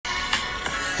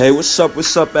Hey, what's up,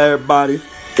 everybody?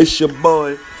 It's your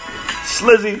boy,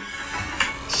 Slizzy.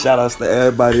 Shout outs to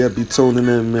everybody that be tuning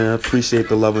in, man. Appreciate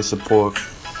the love and support.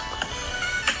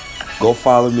 Go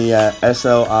follow me at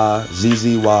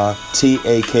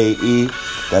SLIZZYTAKE.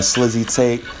 That's Slizzy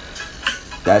Take.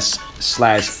 That's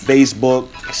 /Facebook,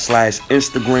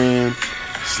 /Instagram,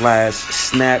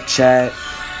 /Snapchat.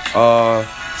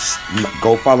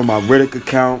 Go follow my Riddick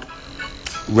account,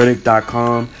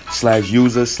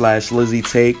 Riddick.com/user/Lizzy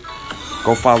Take.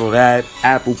 Go follow that.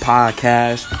 Apple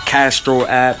Podcast, Castro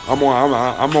app. I'm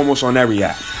almost on every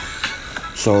app.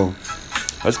 So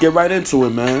let's get right into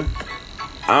it, man.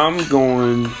 I'm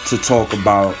going to talk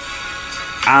about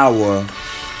our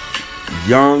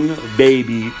young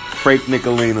baby Frank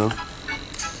Ntilikina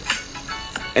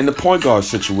and the point guard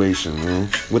situation, man,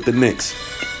 with the Knicks.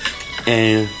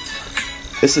 And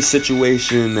it's a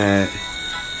situation that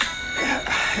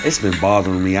it's been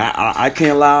bothering me. I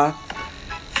can't lie.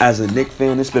 As a Knicks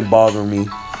fan, it's been bothering me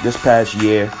this past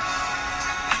year.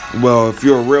 Well, if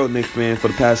you're a real Knicks fan, for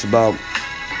the past about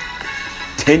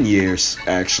 10 years,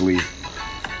 actually.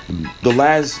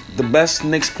 The best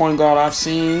Knicks point guard I've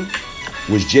seen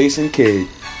was Jason Kidd.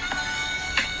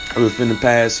 Within the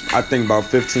past, I think about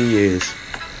 15 years.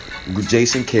 With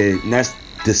Jason Kidd, and that's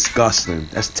disgusting.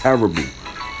 That's terrible.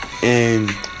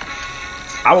 And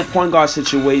our point guard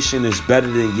situation is better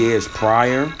than years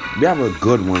prior. We have a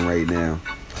good one right now.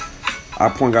 Our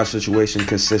point guard situation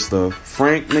consists of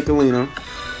Frank Ntilikina,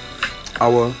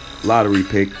 our lottery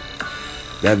pick.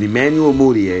 We have Emmanuel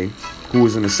Mudiay, who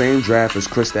was in the same draft as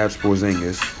Kristaps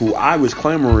Porzingis, who I was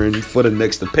clamoring for the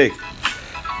Knicks to pick.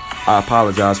 I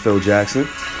apologize, Phil Jackson.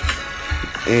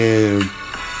 And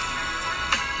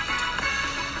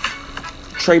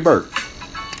Trey Burke,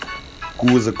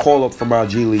 who was a call-up from our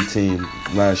G League team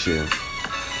last year.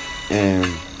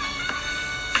 And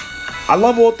I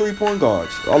love all three point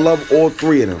guards. I love all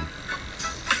three of them.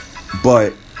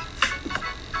 But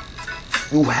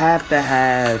you have to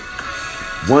have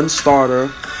one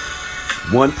starter,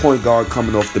 one point guard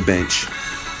coming off the bench.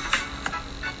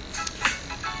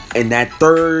 And that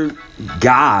third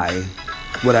guy,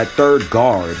 that third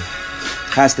guard,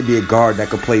 has to be a guard that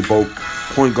can play both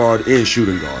point guard and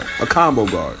shooting guard. A combo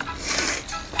guard.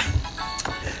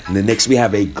 In the Knicks, we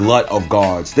have a glut of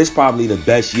guards. This is probably the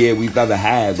best year we've ever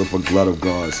had with a glut of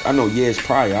guards. I know years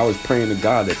prior, I was praying to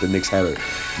God that the Knicks had a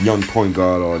young point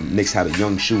guard or Knicks had a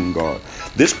young shooting guard.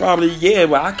 This probably the year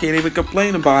where I can't even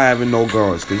complain about having no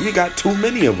guards because we got too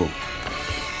many of them.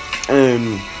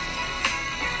 And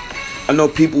I know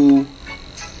people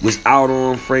was out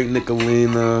on Frank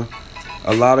Ntilikina.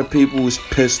 A lot of people was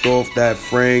pissed off that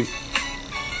Frank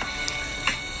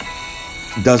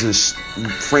doesn't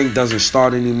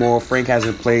start anymore. Frank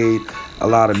hasn't played a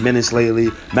lot of minutes lately.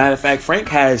 Matter of fact, Frank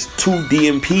has 2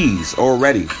 DMPs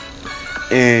already.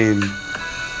 And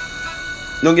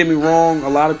don't get me wrong, a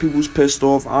lot of people's pissed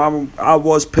off. I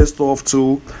was pissed off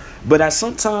too. But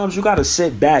sometimes you gotta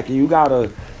sit back and you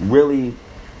gotta really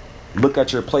look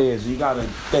at your players. You gotta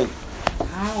think,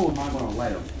 how am I gonna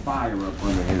light a fire up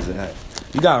under his ass?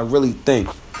 You gotta really think.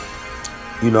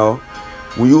 You know,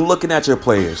 when you're looking at your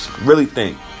players, really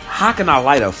think, how can I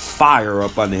light a fire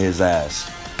up under his ass?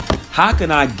 How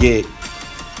can I get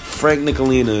Frank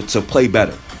Ntilikina to play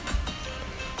better?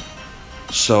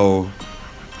 So,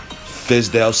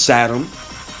 Fizdale sat him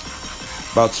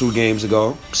about 2 games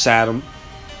ago. Sat him.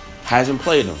 Hasn't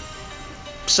played him.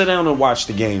 Sit down and watch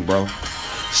the game, bro.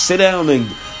 Sit down and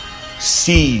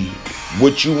see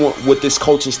what you want, what this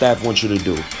coaching staff wants you to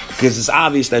do. Because it's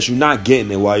obvious that you're not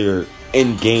getting it while you're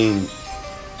in game.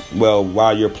 Well,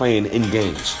 while you're playing in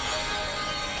games.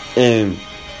 And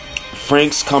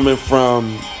Frank's coming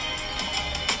from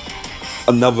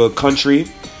another country,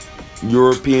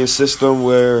 European system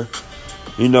where,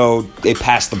 you know, they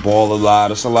pass the ball a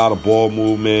lot. It's a lot of ball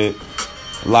movement,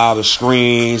 a lot of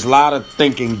screens, a lot of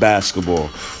thinking basketball.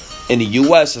 In the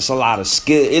U.S., it's a lot of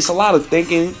skill. It's a lot of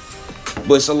thinking,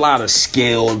 but it's a lot of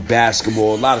skilled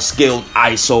basketball, a lot of skilled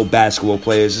ISO basketball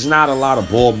players. It's not a lot of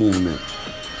ball movement.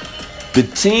 The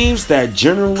teams that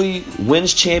generally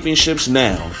wins championships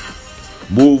now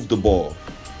move the ball.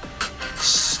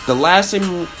 The last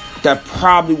team that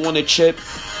probably won a chip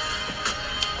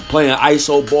playing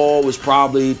ISO ball was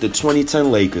probably the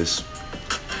 2010 Lakers.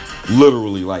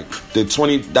 Literally,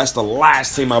 that's the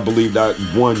last team I believe that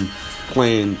won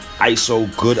playing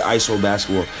good ISO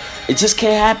basketball. It just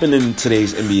can't happen in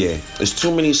today's NBA. There's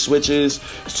too many switches.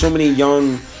 There's too many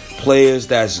young players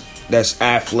that's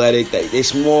athletic.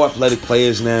 It's more athletic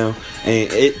players now, and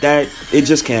it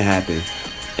just can't happen.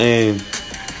 And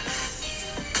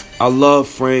I love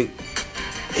Frank.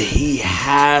 he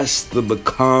has to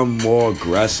become more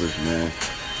aggressive, man.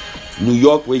 New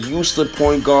York, we're used to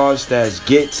point guards that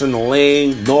gets in the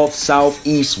lane, north, south,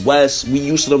 east, west. We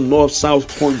used to them north, south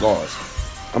point guards.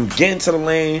 I'm getting to the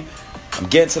lane. I'm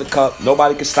getting to the cup.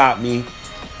 Nobody can stop me.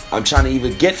 I'm trying to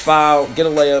either get fouled, get a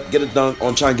layup, get a dunk, or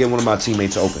I'm trying to get one of my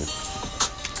teammates open.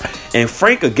 And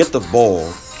Frank will get the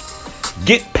ball,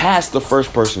 get past the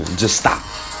first person, and just stop.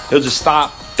 He'll just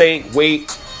stop, think,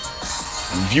 wait,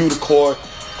 view the court,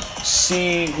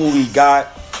 see who he got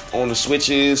on the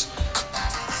switches,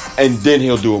 and then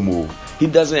he'll do a move. He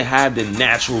doesn't have the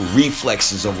natural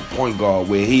reflexes of a point guard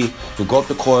where he'll go up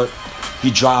the court, he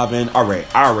drive in. All right,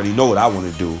 I already know what I want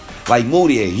to do. Like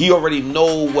Moutier, he already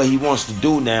know what he wants to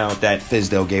do now that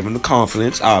Fizdale gave him the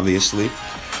confidence, obviously.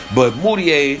 But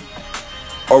Moutier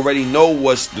already know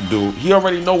what's to do. He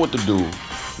already know what to do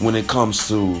when it comes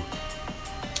to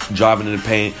driving in the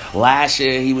paint. Last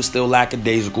year, he was still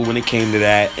lackadaisical when it came to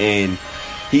that, and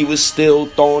he was still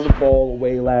throwing the ball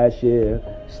away last year,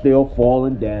 still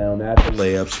falling down after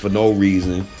layups for no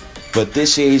reason. But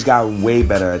this year, he's gotten way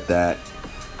better at that.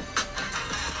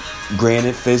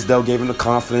 Granted, Fizdale gave him the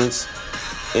confidence,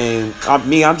 and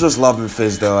I'm just loving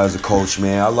Fizdale as a coach,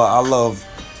 man. I love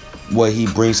what he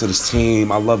brings to this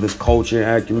team. I love his coaching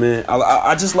acumen.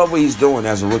 I just love what he's doing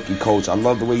as a rookie coach. I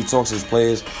love the way he talks to his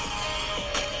players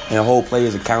and hold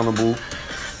players accountable.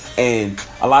 And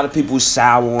a lot of people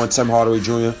sour on Tim Hardaway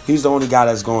Jr. He's the only guy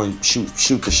that's going to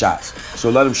shoot the shots. So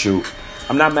let him shoot.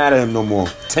 I'm not mad at him no more.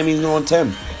 Timmy's going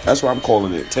Tim. That's what I'm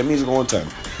calling it. Timmy's going Tim.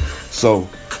 So,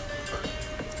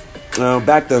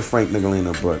 back to Frank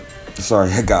Ntilikina, but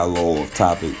sorry, I got a little off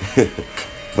topic.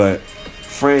 But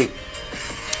Frank,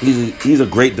 he's a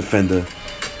great defender,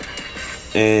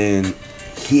 and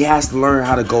he has to learn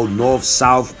how to go north,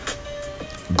 south,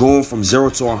 going from 0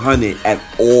 to 100 at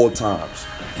all times.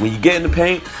 When you get in the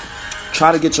paint,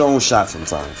 try to get your own shot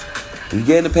sometimes. When you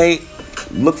get in the paint,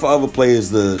 look for other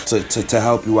players to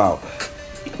help you out.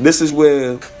 This is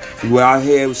where I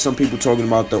hear some people talking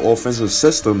about the offensive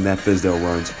system that Fizdale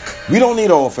runs. We don't need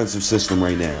an offensive system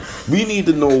right now. We need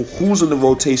to know who's in the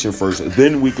rotation first,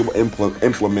 then we can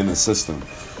implement a system.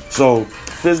 So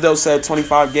Fizdale said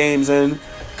 25 games in,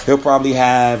 he'll probably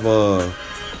have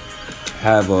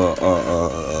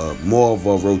more of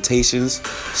a rotations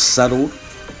settled.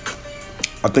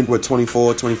 I think we're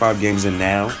 24, 25 games in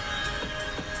now,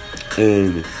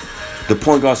 and the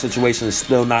point guard situation is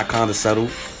still not kind of settled.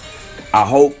 I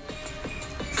hope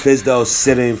Fizdale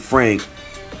sitting Frank,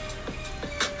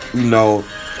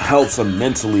 helps him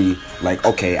mentally. Like,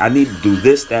 okay, I need to do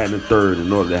this, that, and the third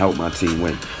in order to help my team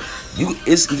win.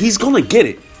 He's gonna get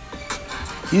it.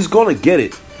 He's gonna get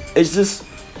it. It's just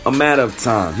a matter of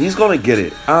time. He's gonna get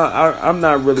it. I'm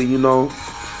not really,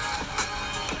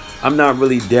 I'm not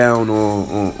really down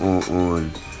on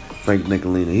Frank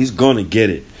Ntilikina. He's gonna get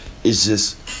it. It's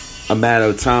just a matter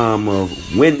of time of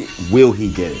when will he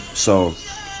get it. So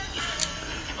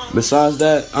besides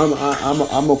that,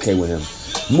 I'm okay with him.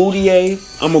 Moutier,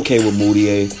 I'm okay with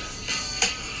Moutier.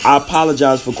 I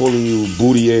apologize for calling you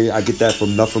Boutier. I get that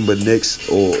from Nothing But Knicks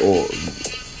or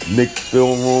Nick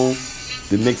Film Room,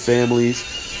 the Nick family.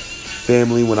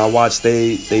 When I watch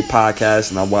they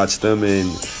podcast and I watch them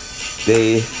and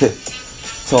they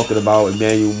talking about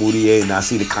Emmanuel Moutier, and I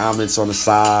see the comments on the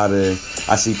side and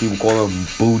I see people call him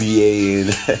Boutier, and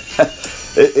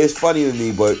it's funny to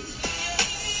me, but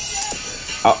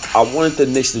I wanted the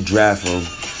Knicks to draft him.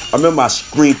 I remember I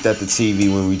screamed at the TV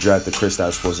when we drafted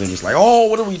Kristaps Porzingis, like, oh,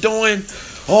 what are we doing?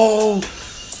 Oh,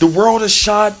 the world is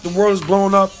shot. The world is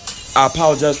blown up. I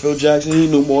apologize, Phil Jackson. He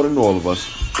knew more than all of us.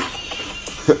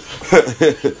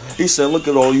 He said, look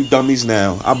at all you dummies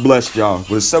now. I blessed y'all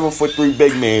with a 7'3"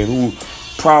 big man who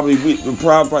probably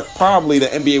the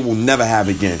NBA will never have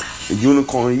again. A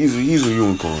unicorn. He's a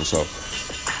unicorn. So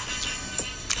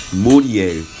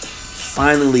Moutier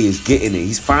finally is getting it.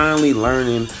 He's finally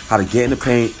learning how to get in the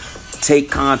paint, take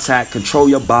contact, control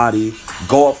your body,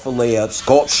 go up for layups,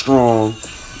 go up strong.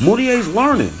 Moutier's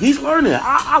learning. He's learning.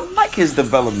 I like his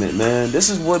development, man. This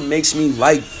is what makes me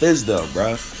like Fizdale,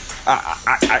 bro.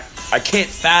 I can't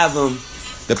fathom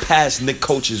the past Knick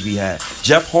coaches we had.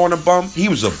 Jeff Hornibum, he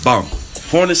was a bum.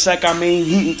 Hornacek,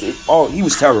 he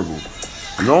was terrible.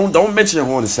 Don't mention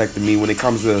Hornacek to me when it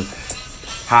comes to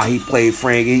how he played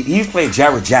Frank. He played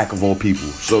Jarrett Jack of all people.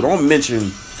 So don't mention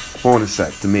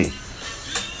Hornacek to me.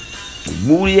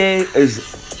 Moutier is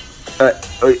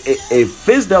if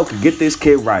Fizdale could get this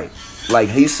kid right, like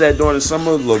he said during the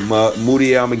summer, look,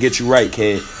 Moutier, I'm gonna get you right,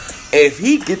 kid. If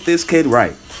he get this kid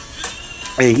right,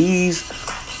 and he's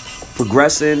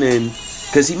progressing, and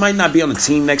because he might not be on the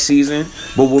team next season,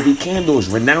 but what we can do is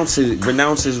renounce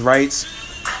his rights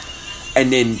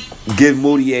and then give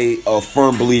Moutier a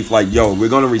firm belief like, yo, we're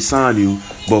going to re-sign you,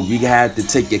 but we had to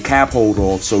take your cap hold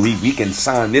off so we can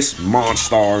sign this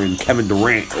monster and Kevin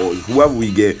Durant or whoever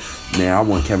we get. Man, I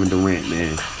want Kevin Durant,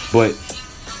 man. But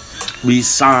we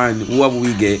sign whoever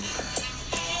we get.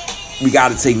 We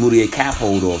got to take Moutier cap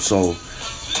hold off. So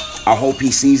I hope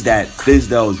he sees that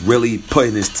Fizdale is really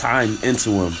putting his time into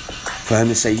him for him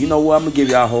to say, you know what, I'm going to give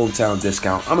y'all a hometown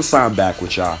discount. I'm going to sign back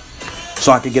with y'all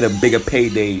so I can get a bigger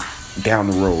payday down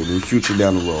the road, in the future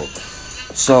down the road.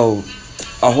 So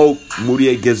I hope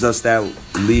Moutier gives us that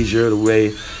leisure the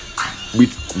way we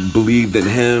believed in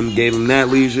him, gave him that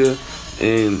leisure.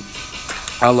 And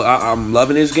I'm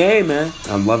loving his game, man.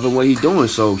 I'm loving what he's doing.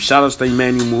 So shout out to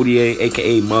Emmanuel Moutier,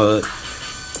 a.k.a. Mud.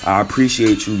 I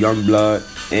appreciate you, young blood.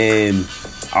 And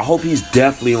I hope he's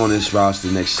definitely on this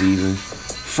roster next season.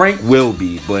 Frank will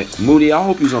be, but Moutier, I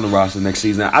hope he's on the roster next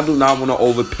season. I do not want to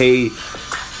overpay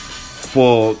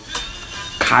for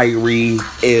Kyrie.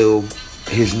 Ill.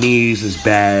 His knees is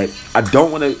bad. I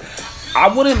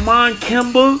wouldn't mind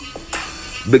Kemba,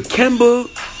 but Kemba,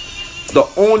 the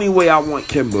only way I want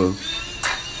Kemba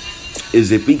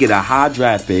is if we get a high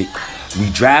draft pick, we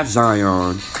draft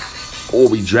Zion, or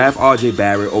we draft RJ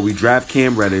Barrett, or we draft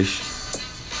Cam Reddish,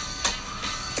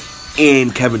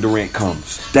 and Kevin Durant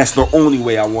comes. That's the only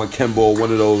way I want Kemba or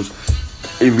one of those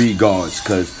elite guards,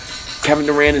 because Kevin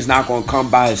Durant is not going to come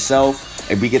by himself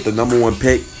and we get the number one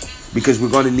pick, because we're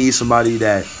going to need somebody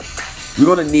we're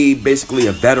going to need basically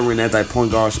a veteran at that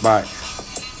point guard spot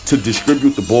to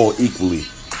distribute the ball equally,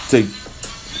 to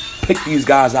pick these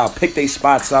guys out, pick their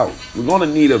spots out. We're going to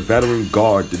need a veteran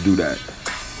guard to do that.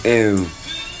 And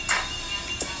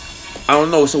I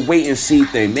don't know, it's a wait and see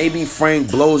thing. Maybe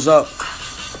Frank blows up.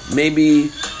 Maybe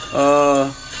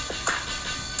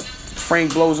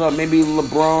Frank blows up. Maybe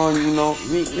LeBron,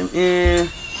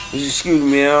 excuse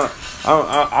me,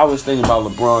 I was thinking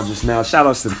about LeBron just now. Shout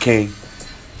outs to the King.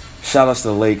 Shout outs to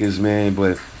the Lakers, man.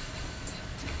 But,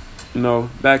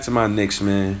 back to my Knicks,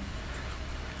 man.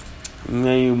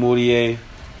 Emmanuel Moutier.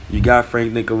 You got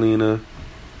Frank Ntilikina.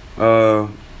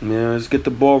 Let's get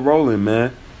the ball rolling,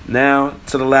 man. Now,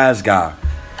 to the last guy.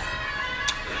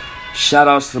 Shout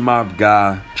outs to my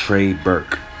guy, Trey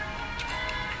Burke.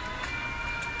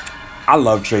 I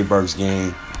love Trey Burke's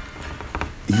game.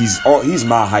 He's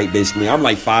my height, basically. I'm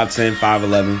like 5'10",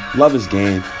 5'11". Love his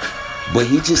game. But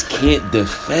he just can't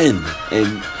defend.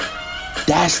 And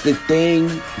that's the thing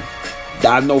that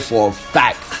I know for a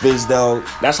fact. Fizdale,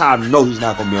 that's how I know he's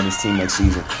not going to be on this team next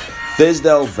season.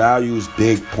 Fizdale values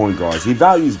big point guards. He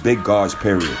values big guards,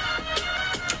 period.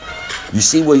 You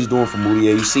see what he's doing for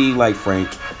Moutier. You see, like Frank.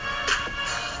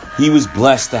 He was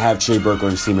blessed to have Trey Burke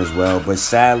on his team as well. But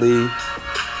sadly,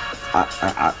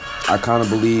 I kind of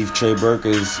believe Trey Burke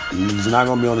he's not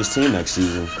going to be on his team next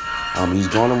season. He's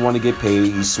going to want to get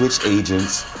paid. He switched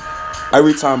agents.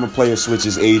 Every time a player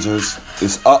switches agents,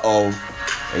 it's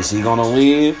is he going to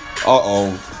leave?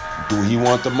 Do he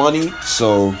want the money?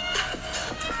 So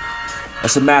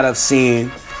it's a matter of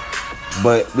seeing.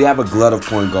 But we have a glut of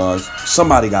point guards.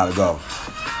 Somebody got to go.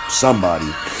 Somebody.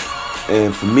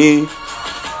 And for me,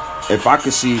 if I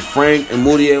could see Frank and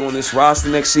Moutier on this roster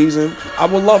next season, I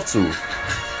would love to.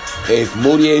 If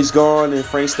Moutier's gone and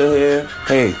Frank's still here,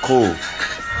 hey, cool.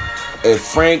 If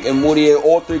Frank and Moutier,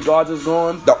 all three guards is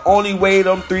gone, the only way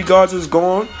them three guards is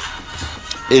gone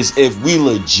is if we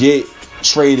legit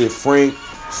traded Frank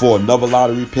for another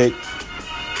lottery pick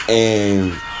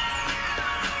and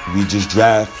we just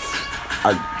draft,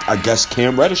 I guess,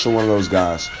 Cam Reddish or one of those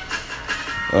guys.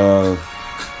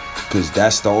 Because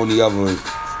that's the only other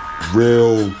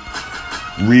real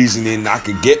reasoning I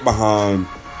could get behind,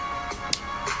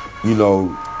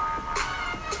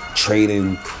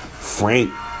 trading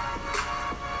Frank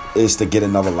is to get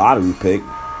another lottery pick.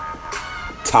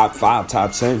 Top 5,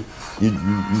 top 10. You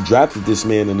drafted this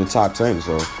man in the top 10,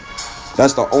 so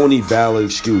that's the only valid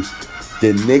excuse.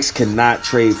 The Knicks cannot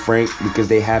trade Frank because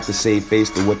they have to save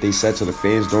face to what they said to the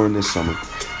fans during this summer.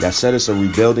 Y'all said it's a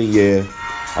rebuilding year.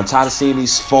 I'm tired of seeing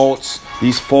these false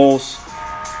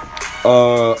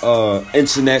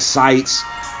internet sites.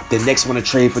 The Knicks want to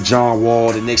trade for John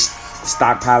Wall. The Knicks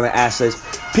stockpiling assets.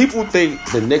 People think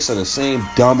the Knicks are the same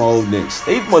dumb old Knicks.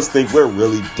 They must think we're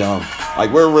really dumb.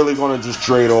 Like, we're really going to just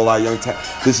trade all our young talent.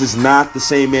 This is not the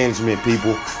same management,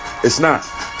 people. It's not.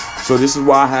 So this is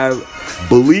why I have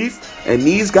belief in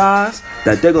these guys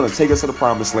that they're going to take us to the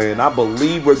promised land. I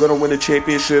believe we're going to win a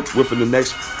championship within the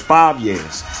next 5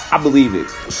 years. I believe it.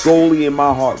 Solely in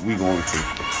my heart, we're going to.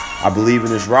 I believe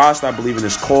in this roster. I believe in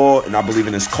this core. And I believe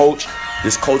in this coach.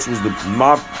 This coach was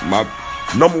my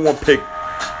number one pick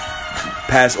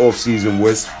past offseason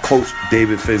was Coach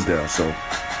David Fizdale. So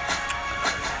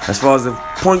As far as the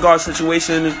point guard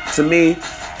situation, to me,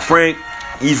 Frank,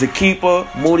 he's a keeper.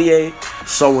 Moutier,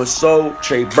 so-and-so.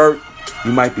 Trey Burke,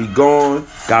 you might be gone.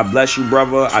 God bless you,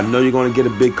 brother. I know you're going to get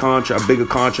a bigger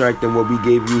contract than what we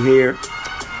gave you here.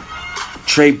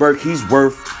 Trey Burke, he's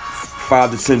worth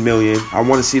 $5 to $10 million. I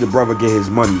want to see the brother get his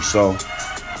money. So,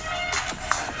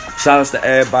 shout outs to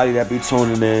everybody that be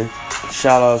tuning in.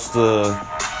 Shout outs to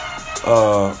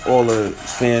all the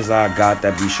fans that I got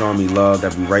that be showing me love,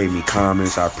 that be writing me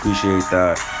comments. I appreciate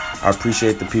that. I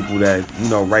appreciate the people that,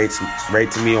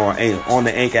 write to me on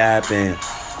the Anchor app and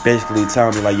basically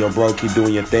tell me like, yo, bro, keep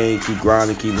doing your thing, keep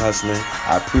grinding, keep hustling.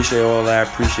 I appreciate all that.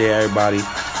 I appreciate everybody.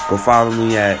 Go follow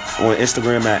me on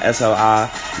Instagram at SLIZZYTAKE.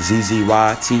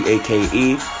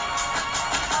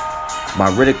 My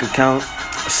Riddick account,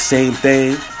 same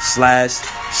thing,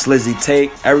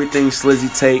 /SlizzyTake. Everything Slizzy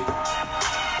Take.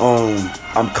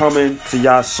 I'm coming to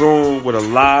y'all soon with a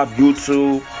live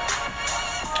YouTube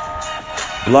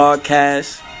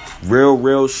blogcast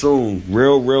real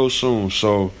soon.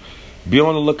 So be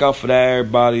on the lookout for that,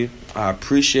 everybody. I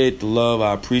appreciate the love.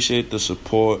 I appreciate the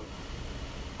support.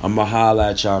 I'ma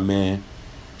holla at y'all, man.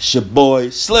 It's your boy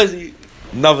Slizzy.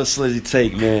 Another Slizzy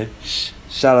Take, man.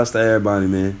 Shout outs to everybody,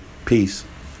 man. Peace.